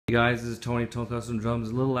Hey guys, this is Tony, Tone Custom Drums.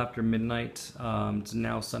 A little after midnight. It's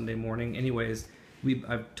now Sunday morning. Anyways,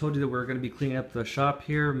 I've told you that we're going to be cleaning up the shop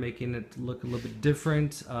here, making it look a little bit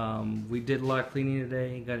different. We did a lot of cleaning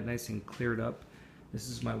today, got it nice and cleared up. This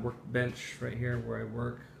is my workbench right here where I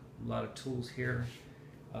work. A lot of tools here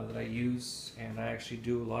that I use, and I actually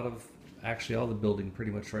do a lot of, all the building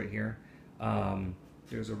pretty much right here.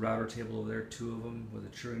 There's a router table over there, two of them, with a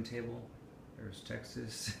truing table. There's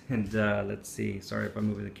Texas, and let's see, sorry if I'm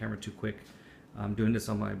moving the camera too quick. I'm doing this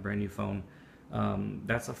on my brand new phone.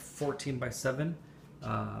 That's a 14x7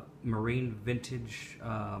 marine vintage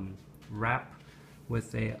wrap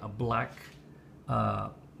with a black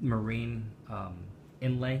marine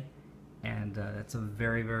inlay, and that's a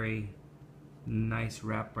very nice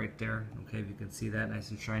wrap right there. Okay, if you can see that,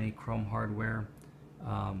 nice and shiny chrome hardware.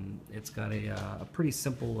 It's got a pretty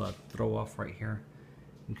simple throw off right here.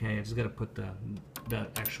 Okay, I just got to put the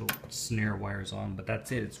actual snare wires on, but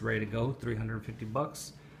that's it. It's ready to go. 350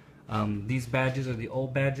 bucks. These badges are the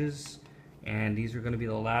old badges, and these are going to be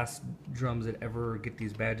the last drums that ever get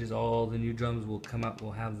these badges. All the new drums will come out.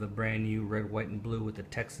 Will have the brand new red, white, and blue with the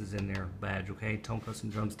Texas in their badge. Okay, Tone Custom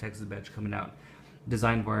Drums Texas badge coming out.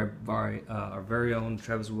 Designed by our very own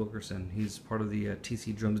Travis Wilkerson. He's part of the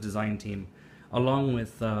TC Drums design team, along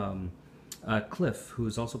with Cliff, who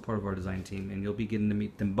is also part of our design team, and you'll be getting to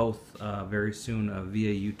meet them both very soon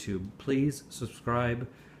via YouTube. Please subscribe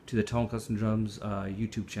to the Tone Custom Drums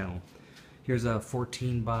YouTube channel. Here's a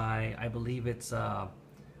 14 by, I believe it's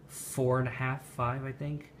 4.5, 5, I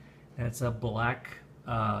think. That's a black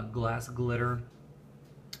glass glitter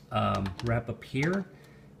wrap up here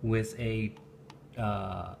with a,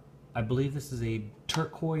 I believe this is a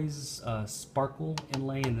turquoise sparkle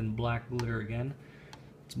inlay and then black glitter again.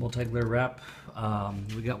 It's multi-glitter wrap.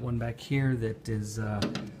 We got one back here that is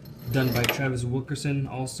done by Travis Wilkerson,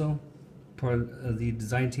 also part of the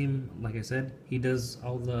design team. Like I said, he does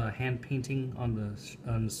all the hand painting on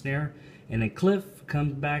the snare, and then Cliff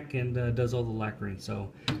comes back and does all the lacquering. So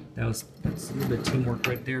that's a little bit of teamwork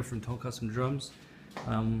right there from Tone Custom Drums.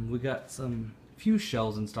 We got some few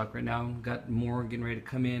shells in stock right now. Got more getting ready to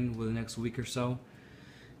come in within the next week or so,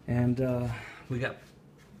 and we got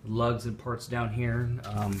lugs and parts down here,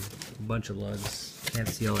 a bunch of lugs, can't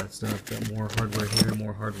see all that stuff. Got more hardware here,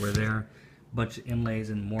 more hardware there, bunch of inlays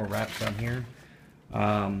and more wraps down here.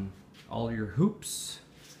 All your hoops,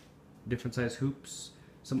 different size hoops,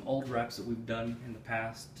 some old wraps that we've done in the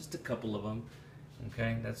past, just a couple of them.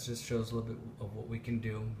 Okay, that just shows a little bit of what we can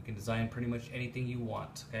do. We can design pretty much anything you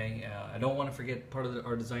want. Okay, I don't want to forget part of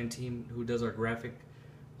our design team who does our graphic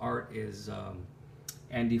art is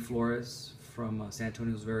Andy Flores from San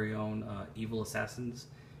Antonio's very own Evil Assassins,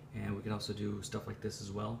 and we can also do stuff like this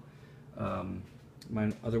as well.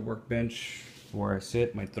 My other workbench where I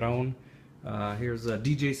sit, my throne. Here's a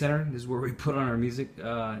DJ center. This is where we put on our music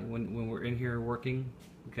when we're in here working.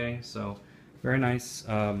 Okay, so very nice.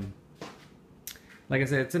 Like I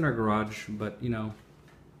said, it's in our garage, but you know,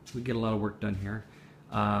 we get a lot of work done here.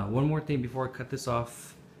 One more thing before I cut this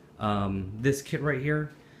off. This kit right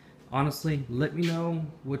here, honestly, let me know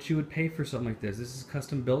what you would pay for something like this. This is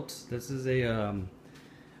custom built. This is a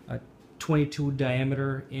 22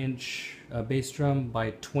 diameter inch bass drum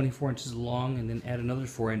by 24 inches long, and then add another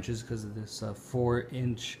 4 inches because of this 4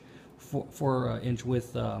 inch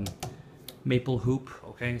width maple hoop.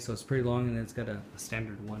 Okay, so it's pretty long, and then it's got a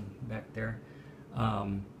standard one back there.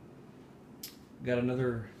 Got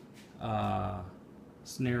another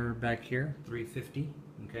snare back here, 350.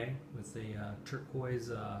 Okay, with a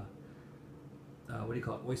turquoise what do you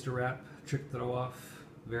call it, oyster wrap, trick throw off,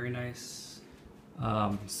 very nice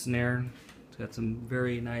snare. It's got some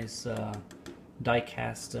very nice die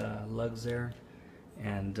cast lugs there,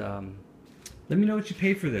 and let me know what you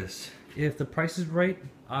pay for this. If the price is right,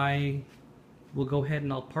 I will go ahead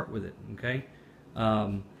and I'll part with it. Okay,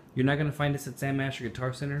 you're not gonna find us at Sam Asher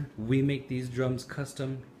Guitar Center. We make these drums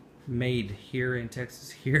custom made here in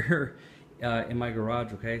Texas, here in my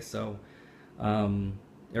garage. Okay, so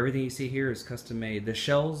everything you see here is custom made. The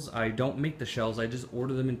shells, I don't make the shells, I just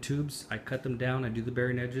order them in tubes. I cut them down, I do the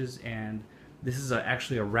bearing edges, and this is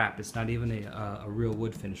actually a wrap. It's not even a real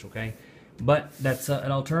wood finish. Okay, but that's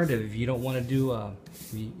an alternative. If you don't want to do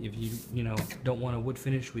if you know don't want a wood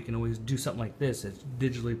finish, we can always do something like this. It's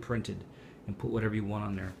digitally printed and put whatever you want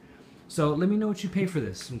on there. So let me know what you pay for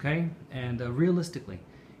this, okay? And realistically,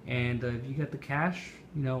 and if you got the cash,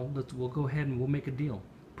 you know, we'll go ahead and we'll make a deal.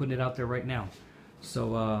 Putting it out there right now.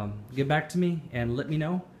 So get back to me and let me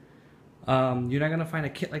know. You're not gonna find a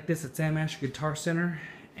kit like this at Sam Asher Guitar Center,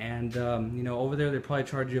 and you know, over there they probably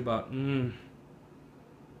charge you about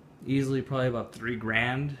easily probably about $3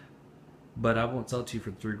 grand. but I won't sell it to you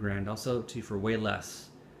for 3 grand. I'll sell it to you for way less.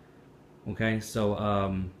 Okay, so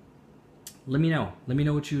let me know. Let me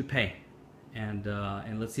know what you would pay, and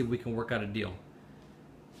let's see if we can work out a deal.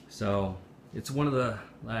 So it's one of the,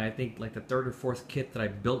 I think, like the 3rd or 4th kit that I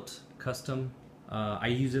built custom. I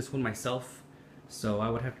use this one myself, so I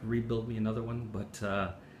would have to rebuild me another one, but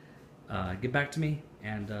get back to me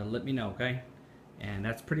and let me know, okay? And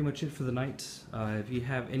that's pretty much it for the night. If you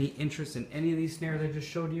have any interest in any of these snares I just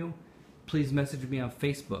showed you, please message me on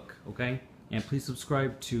Facebook, okay? And please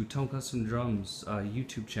subscribe to Tone Custom Drums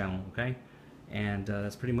YouTube channel, okay? And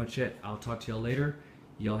that's pretty much it. I'll talk to y'all later.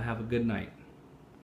 Y'all have a good night.